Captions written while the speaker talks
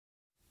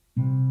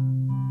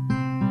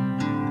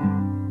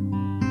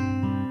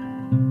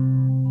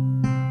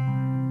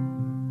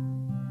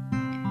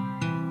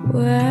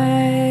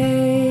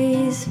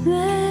Wise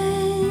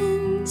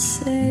men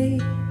say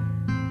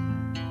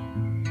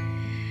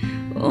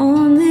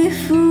only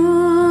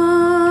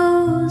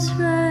fools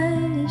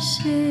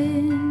rush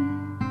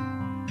in,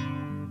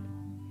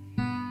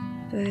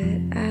 but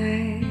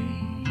I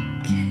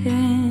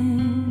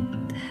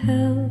can't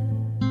help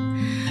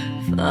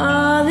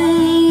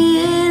falling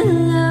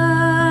in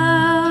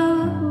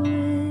love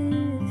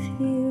with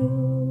you.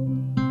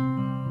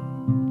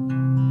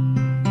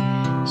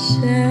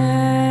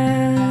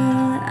 Shall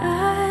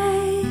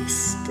I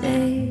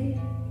stay?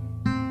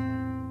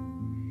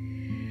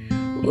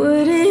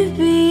 Would it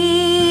be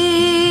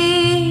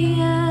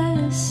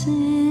a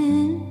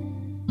sin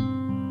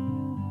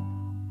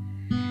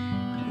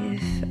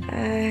if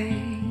I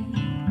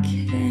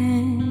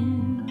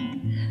can't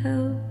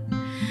help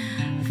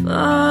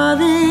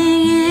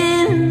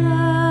falling in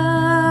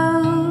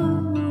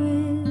love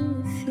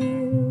with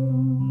you?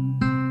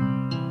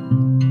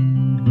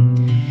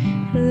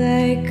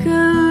 Like a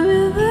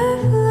river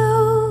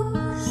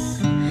flows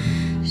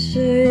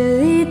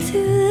surely to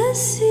the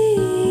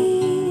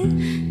sea,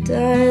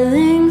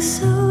 darling,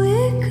 so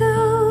it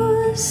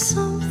goes.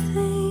 Some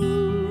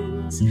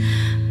things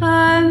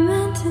are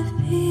meant to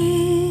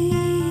be.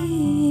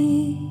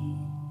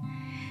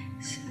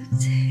 So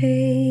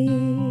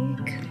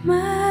take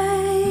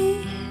my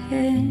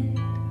hand,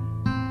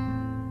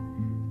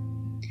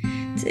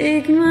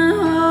 take my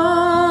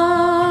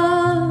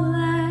whole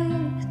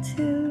life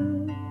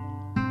too,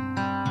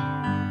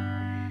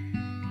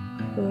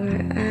 for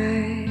I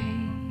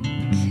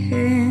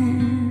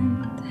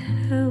can't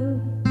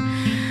help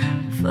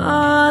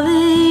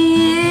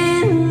falling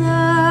in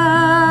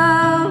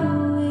love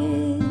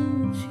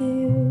with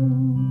you.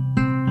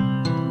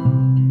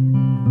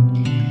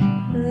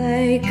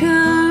 Like a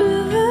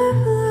river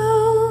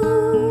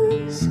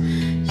flows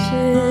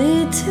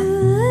surely to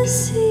the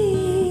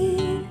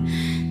sea,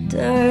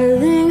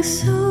 darling,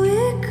 so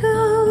it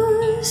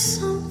goes.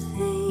 Some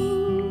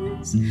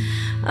things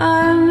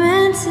are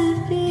meant to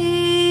be.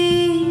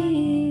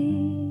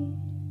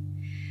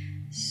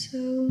 So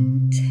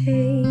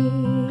take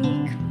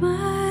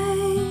my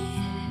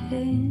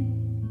hand,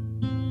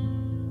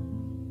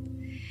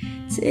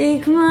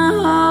 take my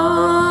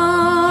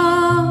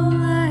whole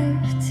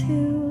life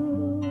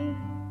too,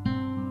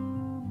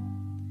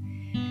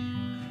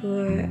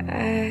 for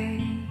I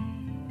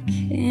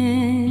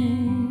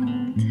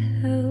can't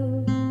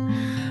help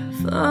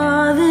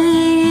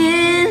falling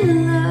in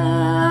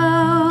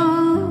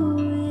love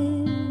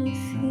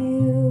with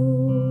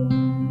you,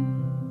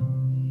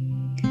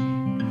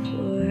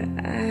 for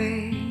I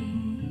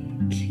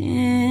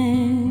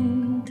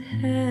can't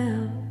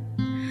help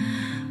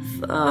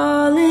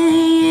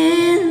falling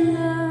in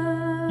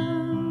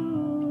love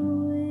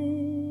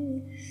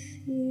with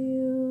you.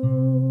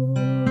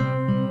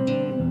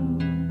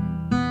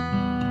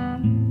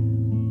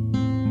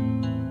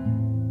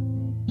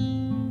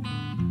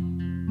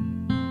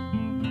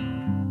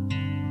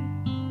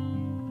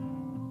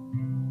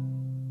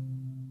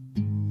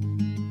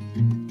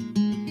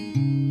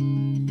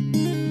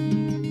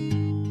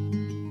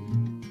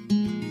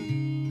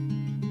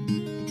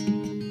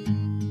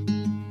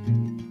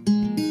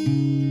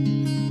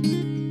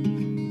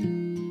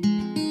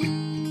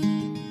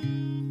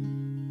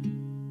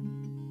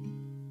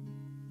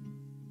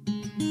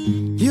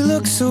 You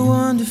look so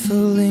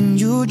wonderful in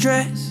your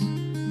dress.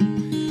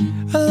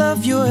 I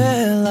love your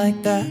hair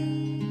like that,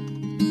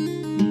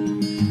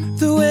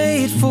 the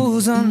way it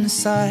falls on the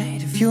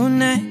side of your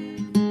neck,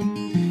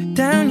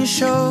 down your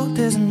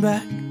shoulders and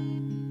back.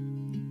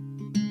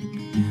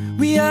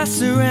 We are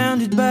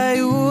surrounded by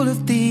all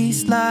of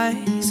these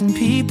lies, and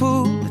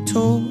people that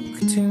talk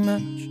too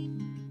much.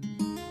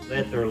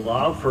 Let their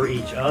love for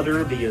each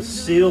other be a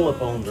seal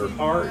upon their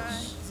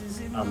hearts,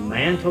 a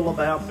mantle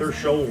about their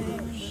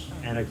shoulders,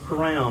 and a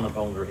crown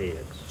upon their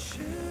heads.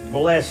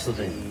 Bless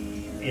them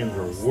in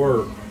their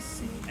work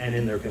and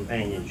in their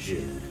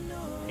companionship,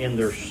 in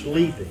their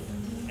sleeping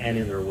and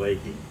in their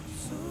waking,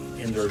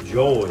 in their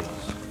joys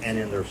and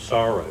in their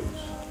sorrows,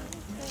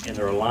 in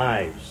their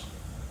lives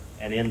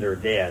and in their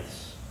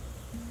deaths.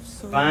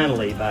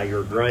 Finally, by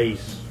your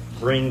grace,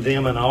 bring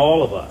them and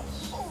all of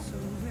us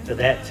to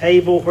that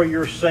table where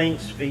your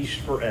saints feast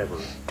forever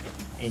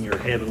in your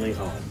heavenly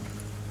home.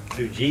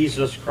 Through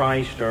Jesus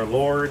Christ our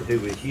Lord, who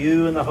with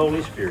you and the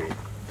Holy Spirit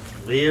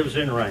lives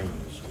and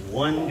reigns,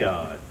 one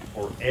God,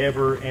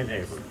 forever and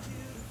ever.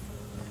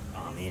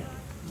 Amen.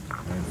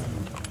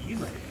 You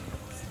may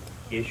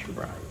kiss your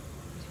bride.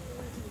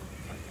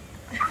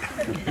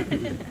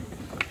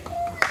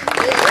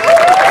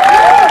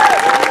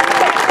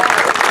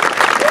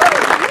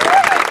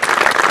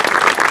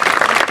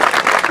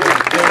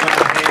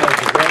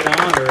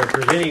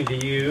 Presenting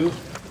to you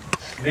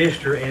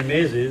Mr. and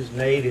Mrs.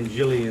 Nate and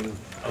Jillian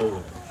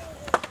Owen.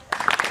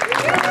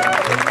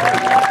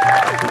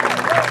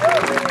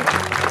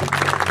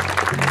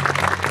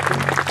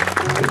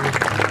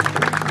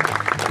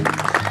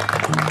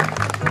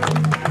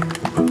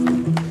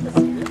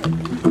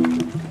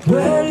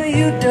 Well,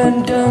 you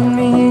done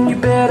me and you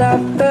bet I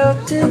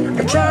felt it.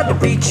 I tried to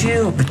beat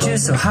you, but you're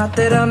so hot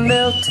that I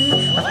melted.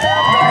 I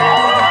felt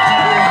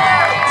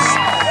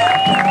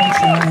like I'm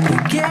trying to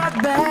get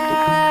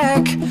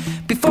back.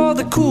 Before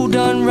the cool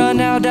done run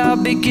out, I'll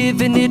be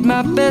giving it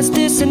my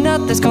bestest, and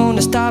nothing's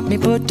gonna stop me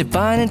but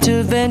divine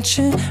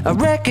intervention. I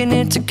reckon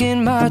it's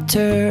again my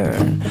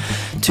turn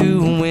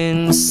to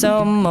win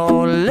some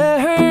or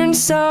learn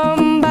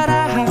some, but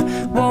I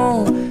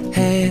won't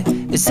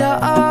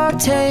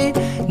hesitate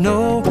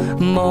no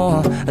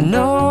more,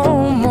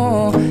 no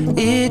more.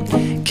 It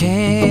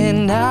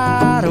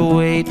cannot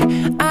wait.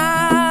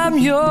 I'm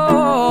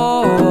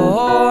yours.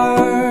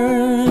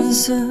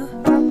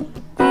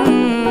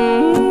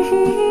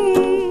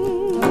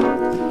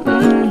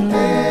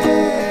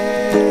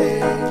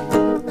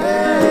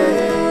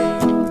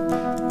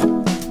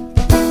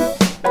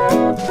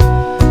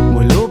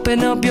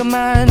 Open up your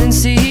mind and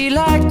see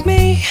like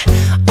me.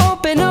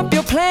 Open up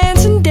your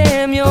plans and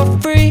damn, you're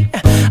free.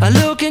 I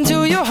look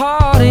into your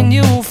heart and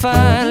you'll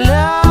find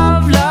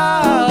love,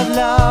 love,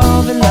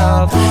 love, and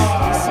love.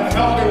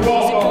 Help me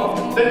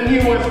welcome the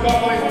newest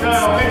coupling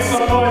now. Make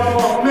some noise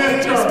for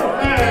Mr.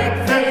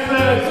 and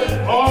Mrs.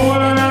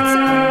 Owen.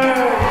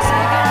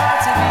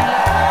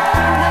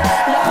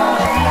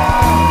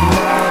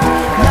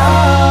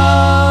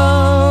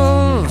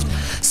 Love.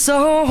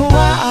 So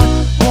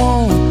I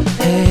won't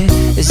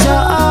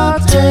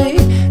hesitate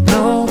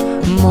no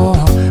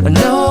more,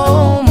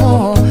 no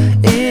more.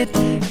 It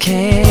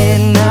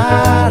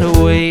cannot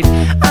wait.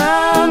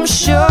 I'm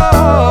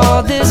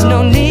sure there's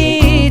no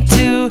need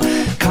to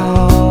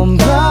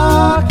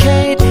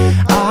complicate.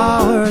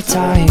 Our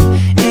time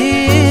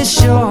is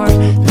short.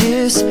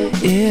 This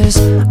is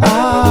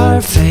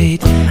our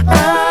fate.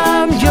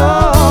 I'm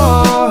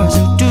yours.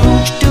 Do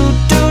you,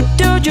 but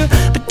do you,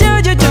 but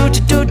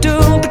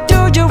do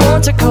you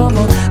want to come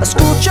on? I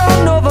scooch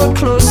on over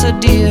closer,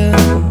 dear,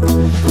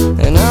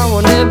 and I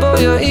will nibble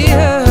your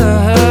ear.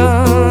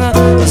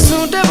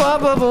 Soon to boom,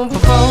 boom,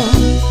 boom, boom.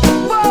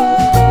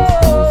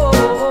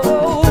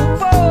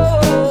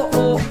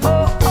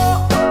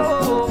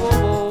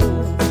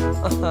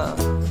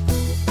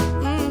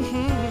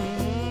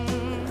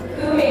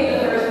 Who made the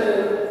first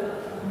move?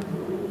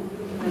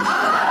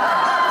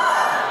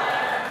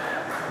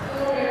 Who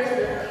wears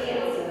the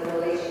pants in a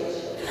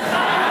relationship?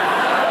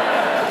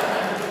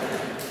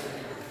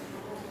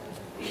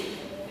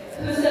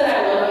 Who said I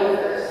love you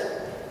first?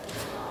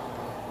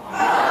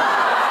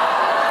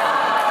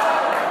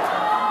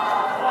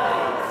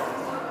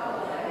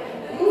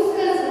 Who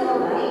spends more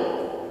money?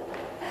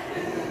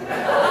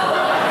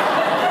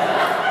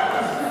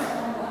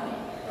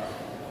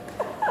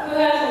 Who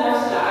has more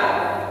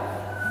style?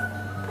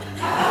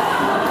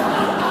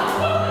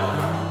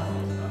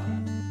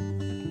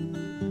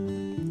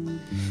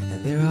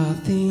 There are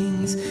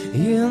things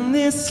in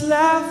this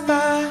life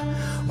I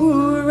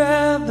would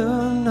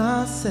rather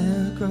not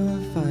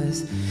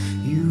sacrifice.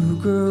 You,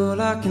 girl,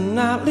 I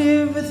cannot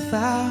live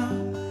without.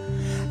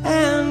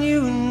 And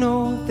you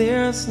know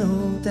there's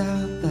no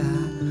doubt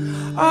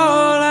that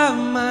all our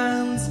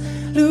minds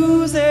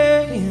lose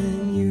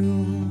in you.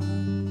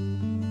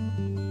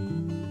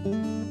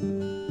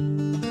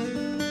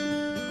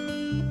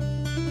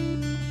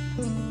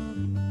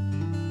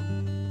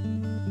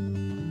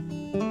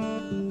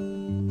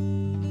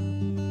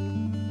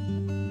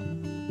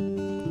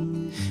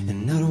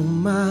 And I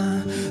don't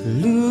mind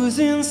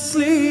losing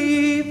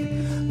sleep.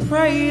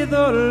 Pray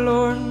the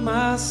Lord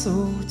my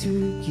soul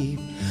to keep.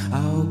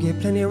 I'll get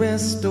plenty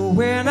rest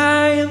when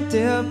I am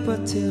dead,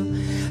 but till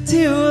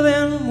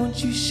then,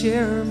 won't you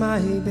share my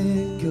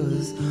bed?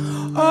 'Cause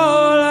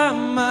all